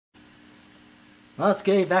Well, it's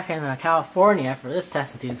good to be back in California for this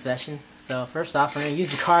testing session. So first off, we're going to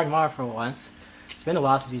use the car tomorrow for once. It's been a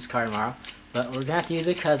while since we used car tomorrow, but we're going to have to use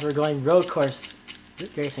it because we're going road course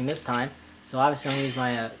racing this time. So obviously I'm going to use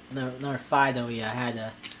my number 5 that we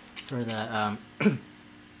had for the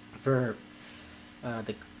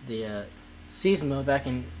the season mode back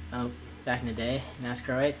in the day,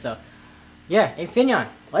 NASCAR 8. So yeah, Infineon,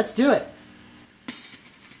 let's do it.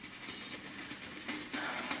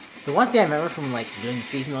 The one thing I remember from like doing the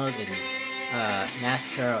season mode in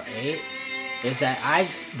NASCAR 8 is that I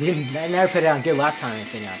never put it on good lap time in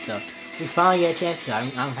Infineon, so we finally get a chance to.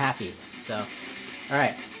 I'm happy. So, all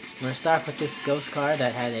right, we're gonna start off with this ghost car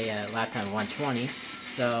that had a lap time of 120.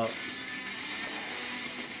 So,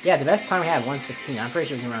 yeah, the best time we had 116. I'm pretty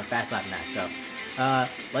sure we can run a fast lap in that. So,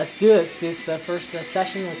 let's do it. Let's do this first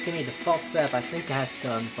session. Let's give me a default setup. I think I have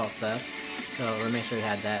still a default setup, so we'll make sure we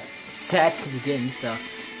had that set. We didn't. So.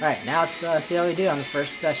 Alright, now let's see how we do on this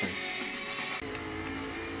first session.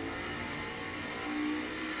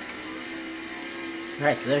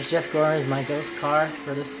 Alright, so there's Jeff Gordon's my ghost car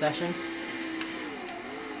for this session.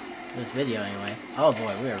 This video anyway. Oh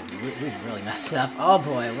boy, we really messed it up. Oh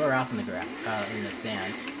boy, we're off in the ground, in the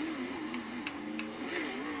sand.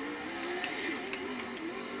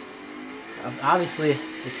 Obviously,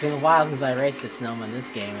 it's been a while since I raced at Sonoma in this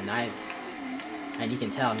game, and you can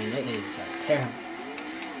tell, I mean, it is terrible.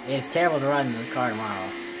 It's terrible to run the car tomorrow,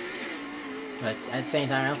 but at the same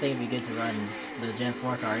time, I don't think it'd be good to run the Gen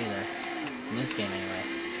 4 car either, in this game anyway.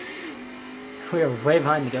 We are way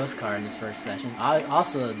behind the ghost car in this first session.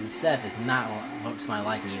 Also, the setup is not what to my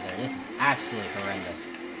liking either. This is absolutely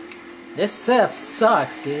horrendous. This setup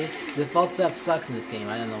sucks, dude. The default setup sucks in this game.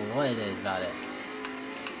 I don't know what it is about it.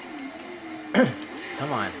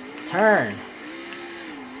 Come on, turn!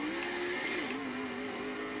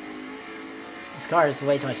 This car is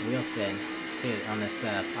way too much wheel spin, too, on this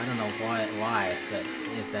setup. I don't know why, but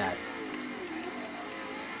it is bad.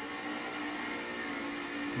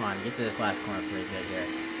 Come on, get to this last corner pretty good here.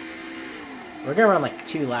 We're gonna run like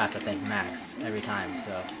 2 laps, I think, max, every time,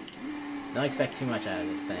 so don't expect too much out of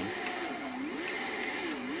this thing.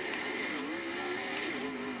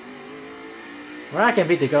 We're not gonna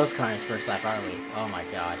beat the ghost car in its first lap, are we? Oh my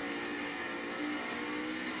god.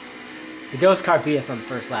 The ghost car beat us on the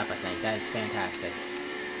first lap, I think. That is fantastic.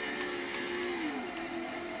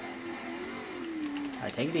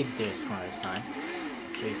 Alright, take it easy to this corner this time.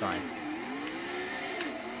 Should be fine.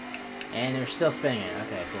 And they're still spinning it.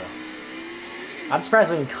 Okay, cool. I'm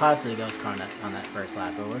surprised we even caught up to the ghost car on that first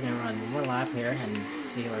lap, but we're gonna run one more lap here and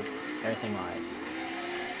see where everything lies.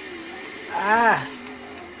 Ah!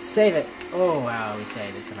 Save it! Oh, wow, we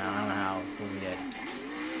saved it somehow. I don't know what we did.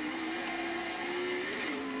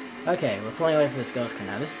 Okay, we're pulling away for this ghost car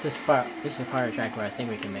now. This is the part of the track where I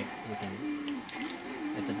think we can get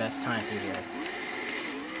the best time through here.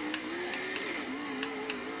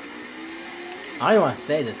 I don't even want to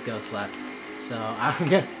say this ghost lap, so I'm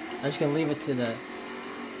just gonna leave it to the.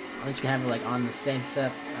 I'm just gonna have it like on the same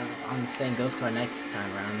set, on the same ghost car next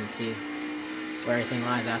time around, and see where everything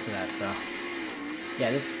lies after that. So,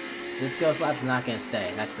 yeah, this ghost lap is not gonna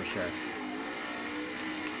stay. That's for sure.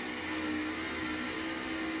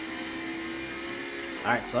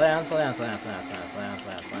 Alright, slow down.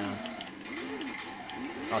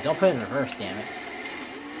 Oh, don't put it in reverse, damn it.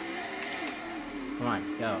 Come on,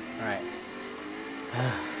 go. Alright.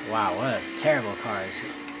 Wow, what a terrible car.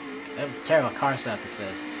 A terrible car setup this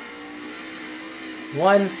is.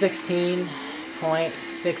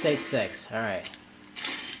 116.686. Alright.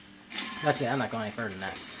 That's it, I'm not going any further than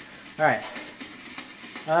that. Alright.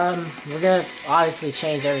 We're gonna obviously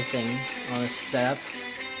change everything on this setup.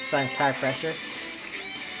 Starting tire pressure.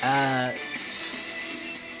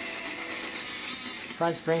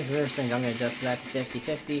 Front springs, rear springs, I'm going to adjust that to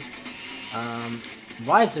 50-50.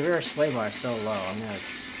 Why is the rear sway bar so low? I'm going to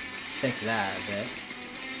fix that a bit.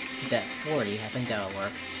 Get that 40, I think that'll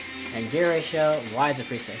work. And gear ratio, why is it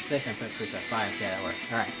preset 6 and put preset 5 and see how that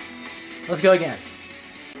works. Alright, let's go again.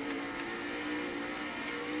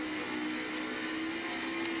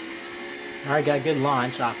 Alright, got a good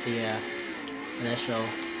launch off the initial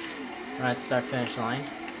right start-finish line.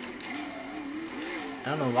 I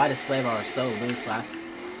don't know why the sway bar was so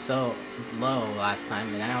low last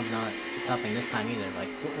time, and I don't know it's helping this time either. Like,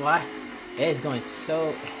 why? It is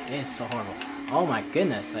so horrible. Oh my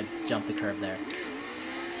goodness, I jumped the curb there.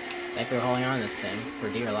 Thank you for holding on to this thing for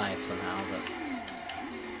dear life somehow, but.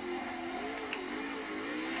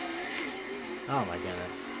 Oh my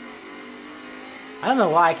goodness. I don't know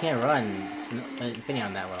why I can't run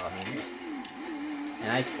Infineon that well, I mean.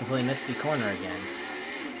 And I completely missed the corner again.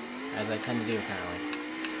 As I tend to do, apparently.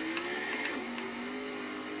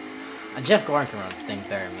 Jeff Gordon can run this thing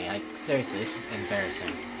better than me. Like, seriously, this is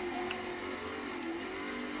embarrassing.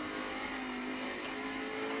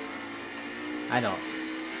 I don't.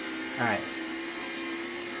 Alright.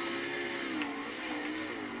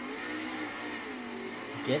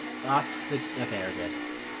 Get off the... Okay, we're good.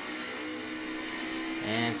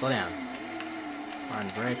 And slow down. Hard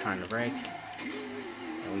to brake, hard to brake.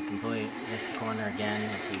 And we completely missed the corner again,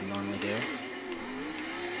 as we normally do.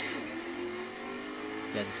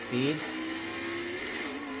 Get the speed.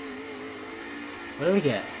 What do we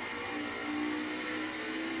get?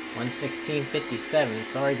 1:16.57.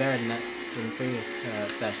 It's already better than that from the previous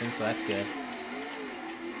session, so that's good.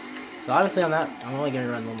 So obviously on that, I'm only going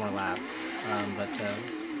to run one more lap. But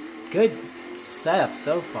good setup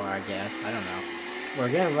so far, I guess. I don't know. We're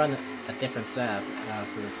going to run a different setup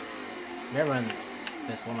for this. We're going to run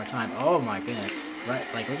this one more time. Oh my goodness. Right,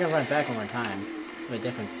 like, we're going to run it back one more time with a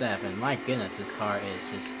different setup. And my goodness, this car is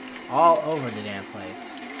just all over the damn place.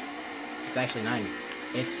 It's actually not...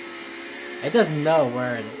 It doesn't know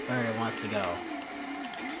where it wants to go.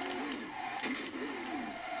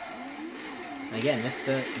 And again, missed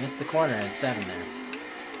the corner at 7 there.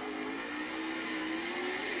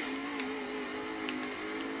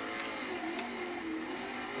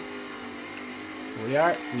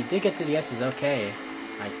 We did get to the S's okay,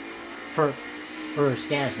 like for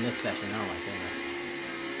standards in this session. Oh my goodness.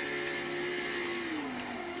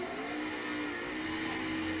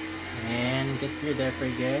 And get through there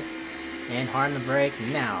pretty good. And hard on the brake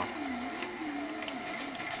now.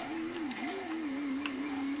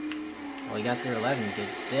 Well, we got through 11 good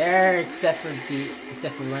there, except for we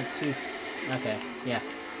went too. Okay, yeah.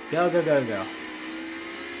 Go, go, go, go.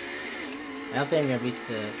 I don't think I'm gonna beat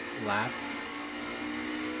the lap.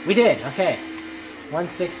 We did, okay.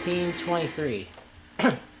 1:16.23.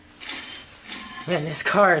 Man, this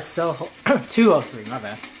car is so 2:03, my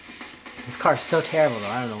bad. This car is so terrible though,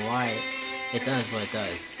 I don't know why it does what it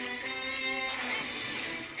does.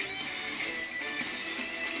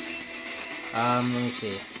 Let me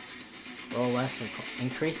see. Roll less and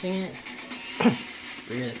increasing it.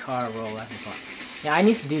 Rear of the car, roll left and corner. Yeah, I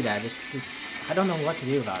need to do that. Just I don't know what to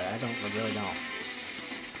do about it. I really don't.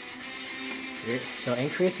 So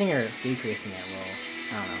increasing or decreasing it? Roll.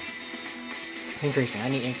 I don't know. Increasing. I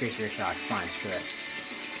need to increase rear shocks. Fine, screw it.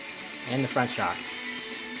 And the front shocks.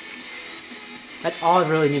 That's all I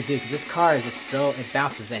really need to do because this car is just so it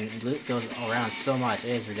bounces and it goes around so much.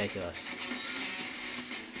 It is ridiculous.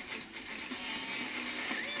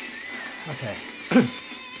 Okay.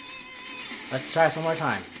 Let's try this one more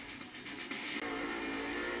time.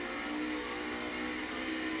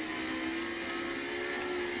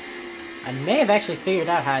 I may have actually figured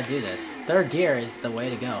out how to do this. Third gear is the way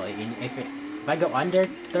to go. If I go under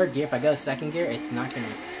third gear, if I go second gear, it's not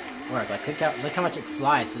gonna work. Like look how much it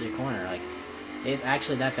slides to the corner. Like it's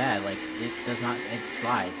actually that bad. Like it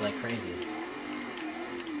slides like crazy.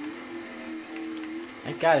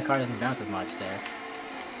 Thank God the car doesn't bounce as much there.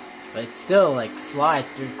 But it still like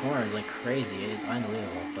slides through corners like crazy. It is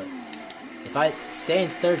unbelievable. But if I stay in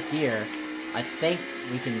third gear, I think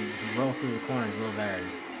we can roll through the corners a little better.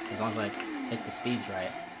 As long as I hit the speeds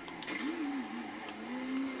right.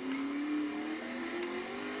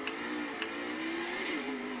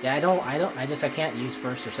 Yeah, I can't use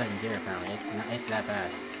first or second gear apparently. It's that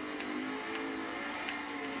bad.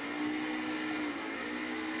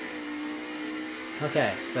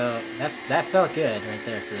 Okay, so that felt good right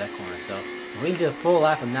there through that corner. So if we can do a full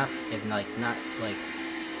lap of not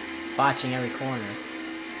botching every corner,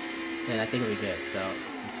 then I think it'll be good. So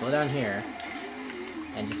slow down here.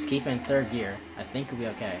 And just keep it in third gear, I think we'll be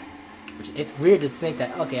okay. Which, it's weird to think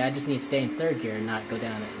that, okay, I just need to stay in third gear and not go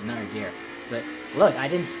down another gear. But, look, I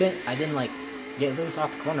didn't, like, get loose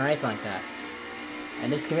off the corner or anything like that.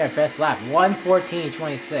 And this is going to be our best lap.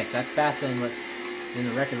 1:14.26. That's faster than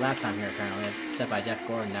the record lap time here, apparently. Set by Jeff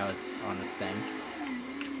Gordon that was on this thing.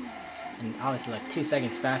 And obviously, like, 2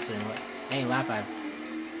 seconds faster than any lap I've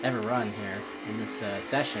ever run here in this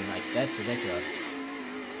session. Like, that's ridiculous.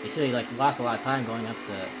 You see, like, lost a lot of time going up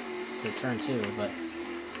to turn 2, but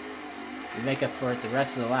you make up for it the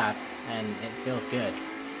rest of the lap, and it feels good.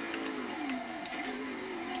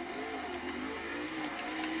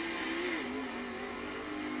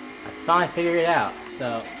 I finally figured it out,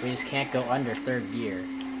 so we just can't go under third gear.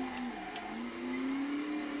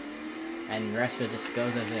 And the rest of it just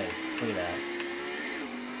goes as is. Look at that.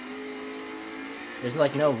 There's,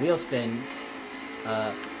 like, no wheel spin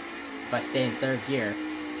if I stay in third gear.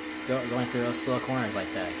 Going through those slow corners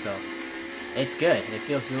like that, so it's good. It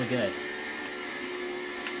feels really good.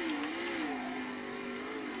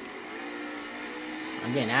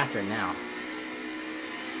 I'm getting after it now.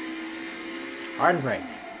 Hard brake.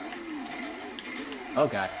 Oh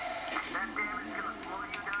god.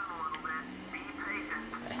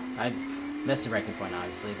 I missed the braking point,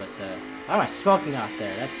 obviously, but why am I smoking out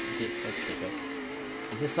there? That's stupid.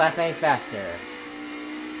 Is this lap any faster?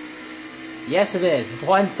 Yes, it is.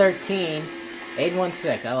 113,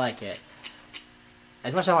 816. I like it.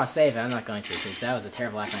 As much as I want to save it, I'm not going to, because that was a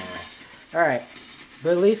terrible lap anyway. Alright.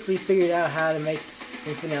 But at least we figured out how to make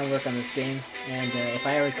Infineon work on this game. And if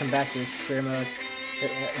I ever come back to this career mode,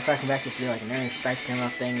 if I come back to do like an earning strikes come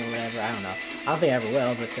up thing or whatever, I don't know. I don't think I ever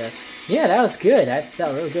will, but yeah, that was good. I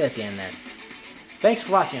felt really good at the end there. Thanks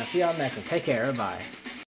for watching. I'll see you all next one. Take care. Bye.